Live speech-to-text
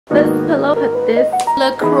this pillow, put this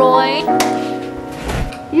LIKEtoKNOW.it.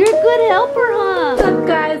 You're a good helper, huh? What's up,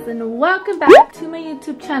 guys, and welcome back to my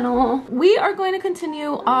YouTube channel. We are going to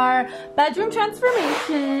continue our bedroom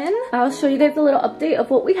transformation. I'll show you guys a little update of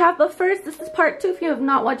what we have, but first, this is part 2. If you have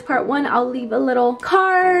not watched part 1, I'll leave a little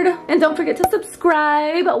card. And don't forget to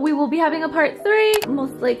subscribe. We will be having a part 3,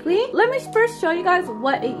 most likely. Let me first show you guys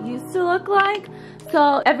what it used to look like.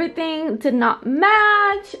 So everything did not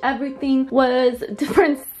match. Everything was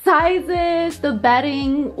different sizes. The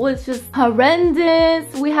bedding was just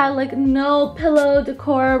horrendous. We had like no pillow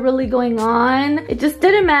decor really going on. It just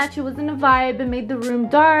didn't match. It wasn't a vibe. It made the room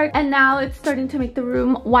dark, and now it's starting to make the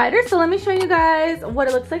room wider. So let me show you guys what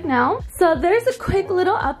it looks like now. So there's a quick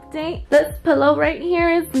little update. This pillow right here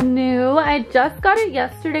is new. I just got it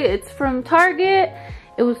yesterday. It's from Target.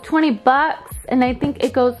 It was 20 bucks, and I think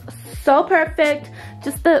it goes so perfect.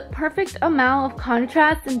 Just the perfect amount of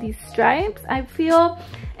contrast in these stripes, I feel.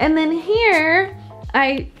 And then here,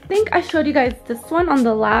 I think I showed you guys this one on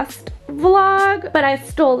the last vlog, but I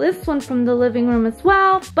stole this one from the living room as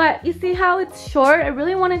well. But you see how it's short? I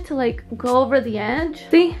really wanted to like go over the edge.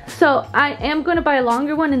 See? So I am going to buy a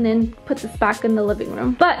longer one and then put this back in the living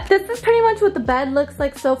room. But this is pretty much what the bed looks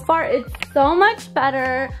like so far. It's so much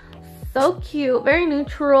better. So cute, very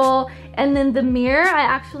neutral. And then the mirror, I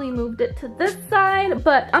actually moved it to this side,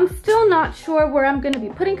 but I'm still not sure where I'm gonna be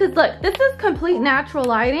putting, because look, this is complete natural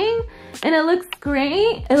lighting and it looks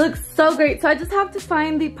great. It looks so great. So I just have to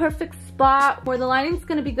find the perfect spot where the lighting's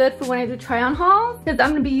gonna be good for when I do try on hauls, because I'm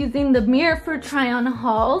gonna be using the mirror for try on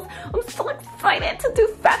hauls. I'm so excited to do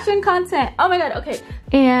fashion content. Oh my god, okay.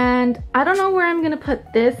 And I don't know where I'm gonna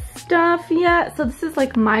put this stuff yet. So this is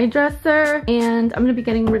like my dresser, and I'm gonna be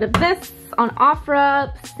getting rid of this on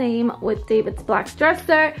OfferUp. Same with David's black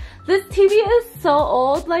dresser. This TV is so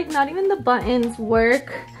old, like not even the buttons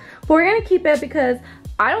work. But we're gonna keep it because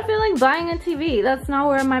I don't feel like buying a TV. That's not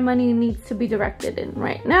where my money needs to be directed in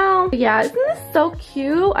right now. But yeah, isn't this so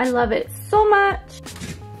cute? I love it so much.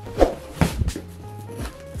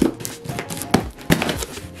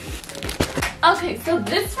 Okay, so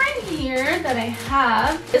this right here that I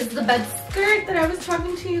have is the bed skirt that I was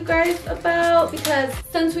talking to you guys about, because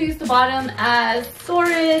since we use the bottom as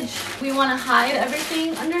storage, we want to hide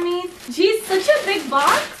everything underneath. Geez, such a big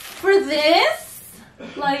box for this.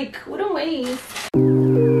 Like, what a waste.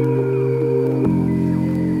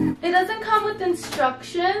 It doesn't come with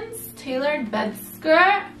instructions. Tailored bed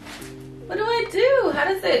skirt. What do I do? How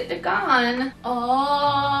does it? They're gone.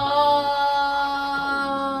 Oh.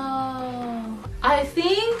 I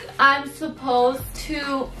think I'm supposed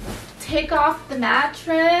to take off the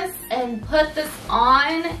mattress and put this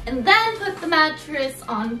on, and then put the mattress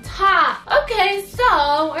on top. Okay,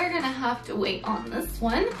 so we're gonna have to wait on this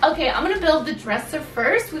one. Okay, I'm gonna build the dresser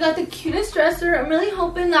first. We got the cutest dresser. I'm really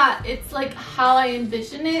hoping that it's like how I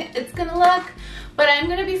envision it's gonna look. But I'm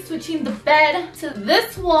gonna be switching the bed to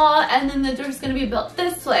this wall, and then the dresser's gonna be built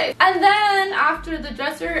this way. And then after the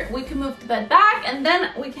dresser, we can move the bed back, and then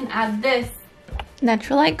we can add this.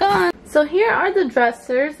 Natural light gone. So here are the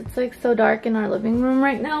dressers. It's like so dark in our living room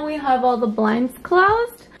right now. We have all the blinds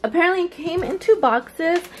closed. Apparently it came in 2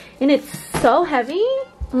 boxes, and it's so heavy.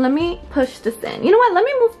 Let me push this in. You know what? Let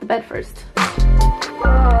me move the bed first.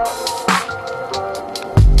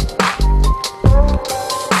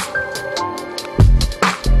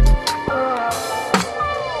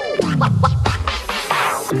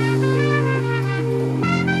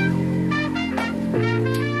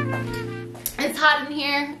 Hot in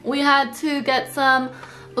here. We had to get some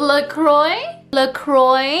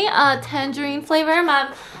LIKEtoKNOW.it tangerine flavor,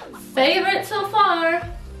 my favorite so far.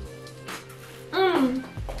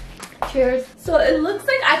 Cheers. So it looks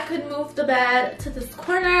like I could move the bed to this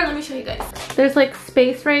corner. Let me show you guys. There's like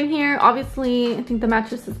space right here. Obviously, I think the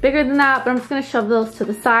mattress is bigger than that, but I'm just gonna shove those to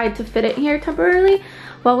the side to fit it here temporarily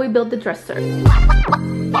while we build the dresser.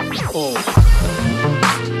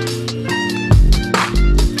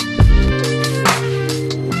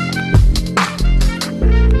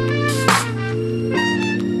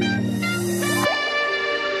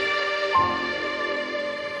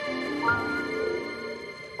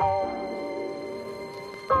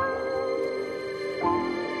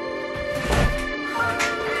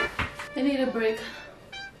 I need a break.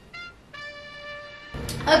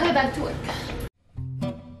 Okay, back to work.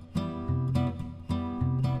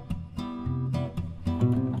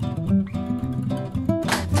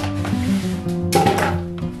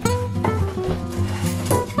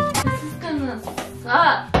 This is gonna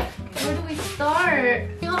suck. Where do we start?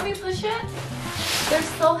 Can you help me push it? They're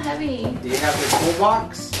so heavy. Do you have the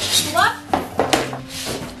toolbox? What?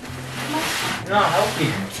 No, I'll help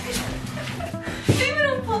you. David,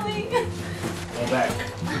 I'm pulling back.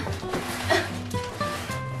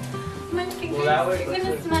 My fingers. Well, that way, You're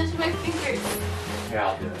gonna smash my fingers. Yeah,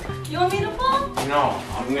 I'll do it. You want me to pull? No,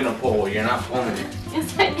 I'm gonna pull. You're not pulling it.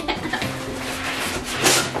 Yes, I can.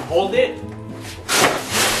 Hold it.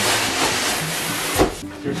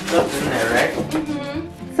 There's stuff in there, right?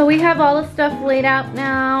 Mm-hmm. So we have all the stuff laid out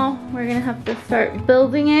now. We're gonna have to start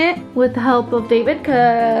building it with the help of David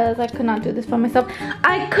because I could not do this by myself.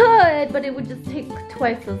 I could, but it would just take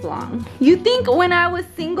twice as long. You think when I was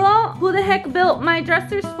single, who the heck built my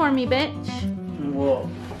dressers for me, bitch? Well,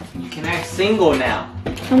 you can act single now.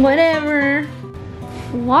 Whatever.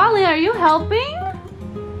 Wally, are you helping?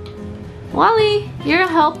 Wally, you're a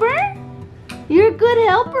helper? You're a good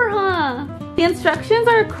helper, huh? The instructions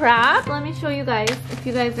are crap. Let me show you guys. If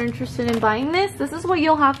you guys are interested in buying this, this is what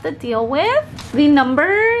you'll have to deal with. The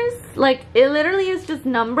numbers, like it literally is just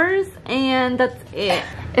numbers and that's it.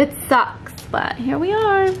 It sucks, but here we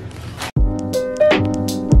are.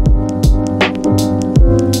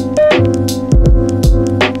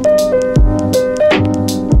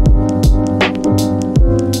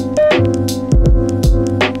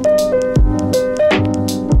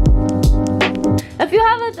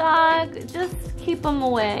 Just keep him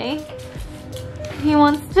away. He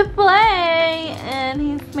wants to play and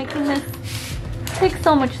he's making this take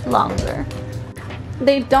so much longer.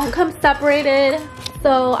 They don't come separated,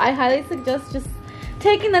 so I highly suggest just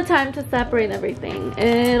taking the time to separate everything.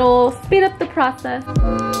 It'll speed up the process.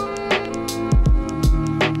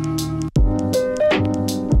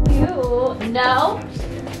 Cute. No?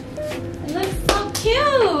 It looks so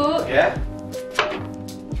cute. Yeah?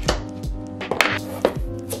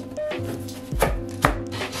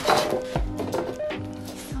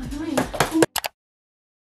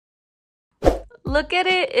 Look at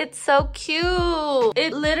it, it's so cute.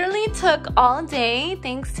 It literally took all day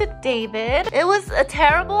thanks to David. It was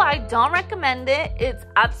terrible, I don't recommend it. It's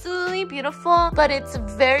absolutely beautiful, but it's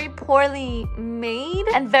very poorly made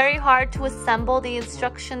and very hard to assemble. The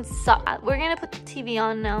instructions suck. We're gonna put the TV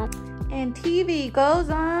on now. And TV goes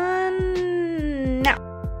on now.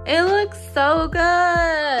 It looks so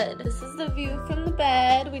good. This is the view from the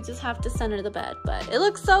bed. We just have to center the bed, but it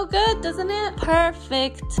looks so good, doesn't it?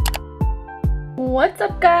 Perfect. What's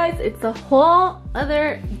up, guys? It's a whole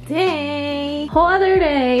other day.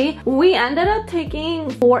 We ended up taking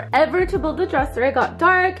forever to build the dresser. It got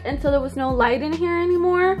dark and so there was no light in here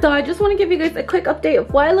anymore. So I just want to give you guys a quick update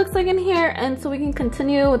of what it looks like in here and so we can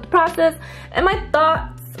continue with the process and my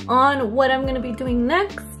thoughts on what I'm gonna be doing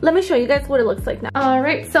next. Let me show you guys what it looks like now. All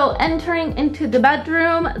right, so entering into the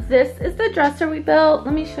bedroom, this is the dresser we built.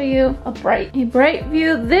 Let me show you a bright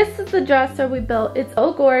view. This is the dresser we built. It's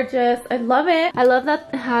so gorgeous. I love it. I love that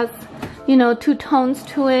it has, you know, two tones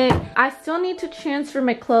to it. I still need to transfer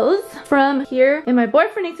my clothes from here and my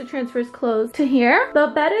boyfriend needs to transfer his clothes to here. The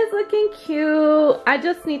bed is looking cute. I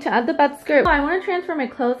just need to add the bed skirt. I want to transfer my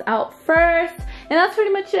clothes out first. And that's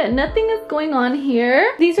pretty much it. Nothing is going on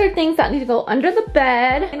here. These are things that need to go under the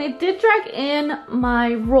bed. And I did drag in my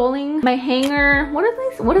hanger. What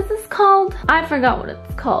is this called? I forgot what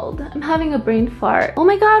it's called. I'm having a brain fart. Oh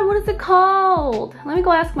my god, what is it called? Let me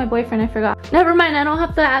go ask my boyfriend, I forgot. Never mind, I don't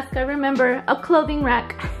have to ask, I remember. A clothing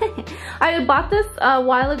rack. I bought this a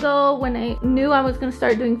while ago when I knew I was gonna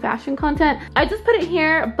start doing fashion content. I just put it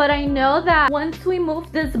here, but I know that once we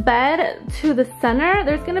move this bed to the center,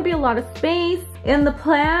 there's gonna be a lot of space. And the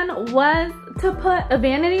plan was to put a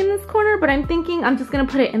vanity in this corner, but I'm thinking I'm just gonna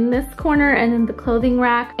put it in this corner and in the clothing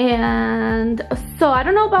rack. And so I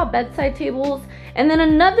don't know about bedside tables. And then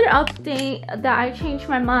another update that I changed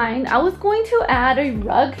my mind. I was going to add a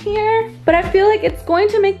rug here, but I feel like it's going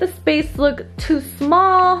to make the space look too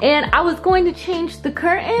small. And I was going to change the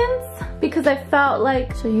curtains because I felt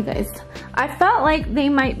like, show you guys, I felt like they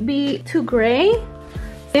might be too gray.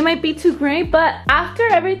 But after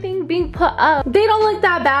everything being put up, they don't look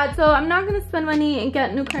that bad. So I'm not gonna spend money and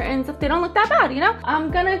get new curtains if they don't look that bad, you know?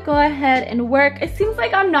 I'm gonna go ahead and work. It seems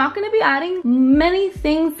like I'm not gonna be adding many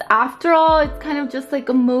things after all. It's kind of just like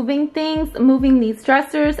moving things, moving these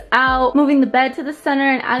dressers out, moving the bed to the center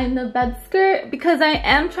and adding the bed skirt because I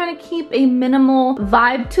am trying to keep a minimal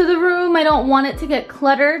vibe to the room. I don't want it to get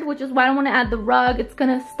cluttered, which is why I don't want to add the rug. It's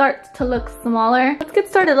gonna start to look smaller. Let's get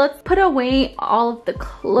started. Let's put away all of the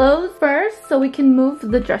clothes first so we can move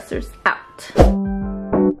the dressers out.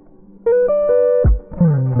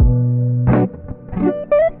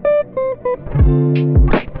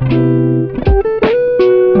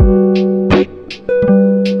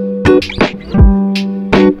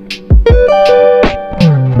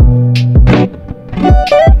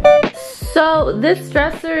 So this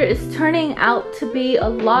dresser is turning out to be a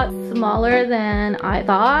lot smaller than I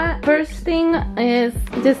thought. First thing is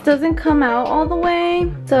this doesn't come out all the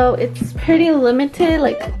way, so it's pretty limited.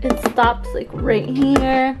 Like it stops like right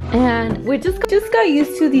here, and we just got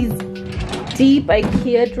used to these deep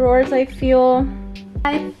IKEA drawers. I feel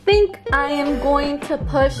I think I am going to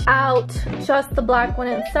push out just the black one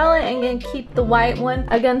and sell it, and then keep the white one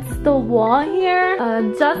against the wall here,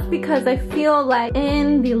 just because I feel like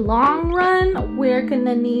in the long run we're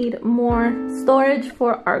gonna need more storage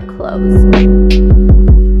for our clothes.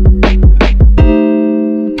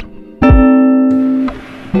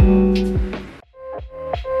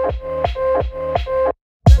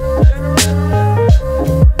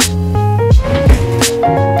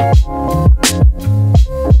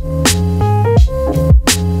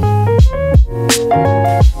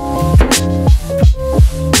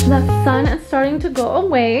 To go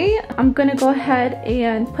away, I'm gonna go ahead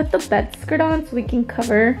and put the bed skirt on so we can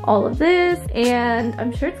cover all of this, and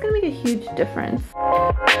I'm sure it's gonna make a huge difference.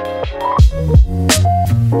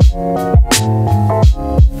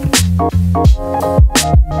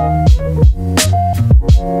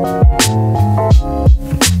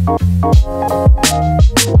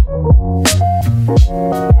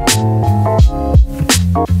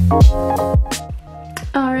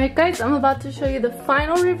 Alright guys, I'm about to show you the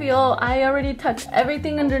final reveal. I already tucked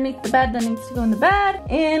everything underneath the bed that needs to go in the bed,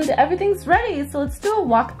 and everything's ready, so let's do a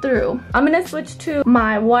walkthrough. I'm gonna switch to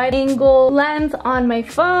my wide angle lens on my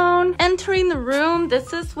phone. Entering the room,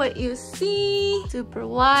 this is what you see. Super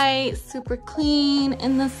white, super clean.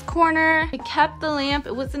 In this corner, I kept the lamp,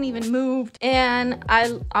 it wasn't even moved, and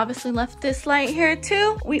I obviously left this light here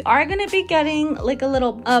too. We are gonna be getting like a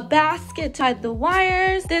little basket to hide the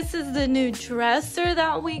wires. This is the new dresser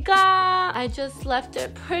that we got. I just left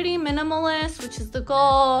it pretty minimalist, which is the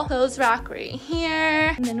goal. Clothes rack right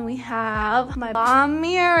here, and then we have my bomb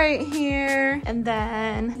mirror right here, and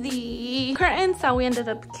then the curtains that we ended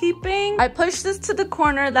up keeping. I pushed this to the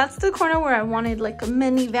corner. That's the corner where I wanted like a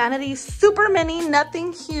mini vanity, super mini,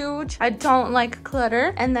 nothing huge. I don't like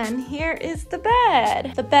clutter. And then here is the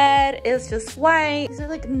bed. The bed is just white. These are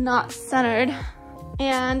like not centered.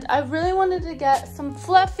 And I really wanted to get some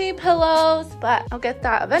fluffy pillows, but I'll get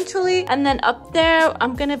that eventually. And then up there,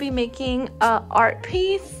 I'm gonna be making an art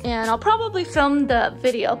piece, and I'll probably film the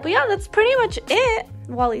video. But yeah, that's pretty much it.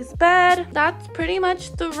 Wally's bed. That's pretty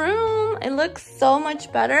much the room. It looks so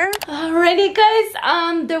much better. Alrighty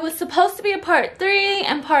guys, there was supposed to be a part 3,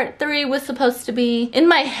 and part 3 was supposed to be, in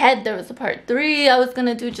my head there was a part 3. I was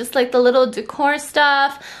gonna do just like the little decor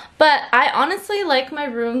stuff, but I honestly like my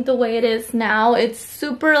room the way it is now. It's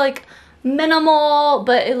super like minimal,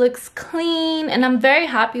 but it looks clean, and I'm very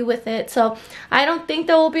happy with it. So I don't think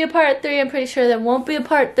there will be a part 3. I'm pretty sure there won't be a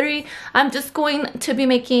part 3. I'm just going to be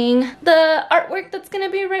making the artwork that's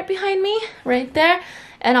gonna be right behind me, right there,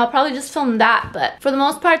 and I'll probably just film that. But for the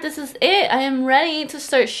most part, this is it. I am ready to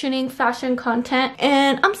start shooting fashion content,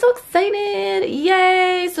 and I'm so excited.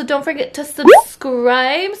 Yay! So don't forget to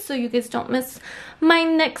subscribe so you guys don't miss my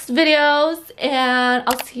next videos, and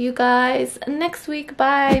I'll see you guys next week.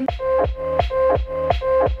 Bye.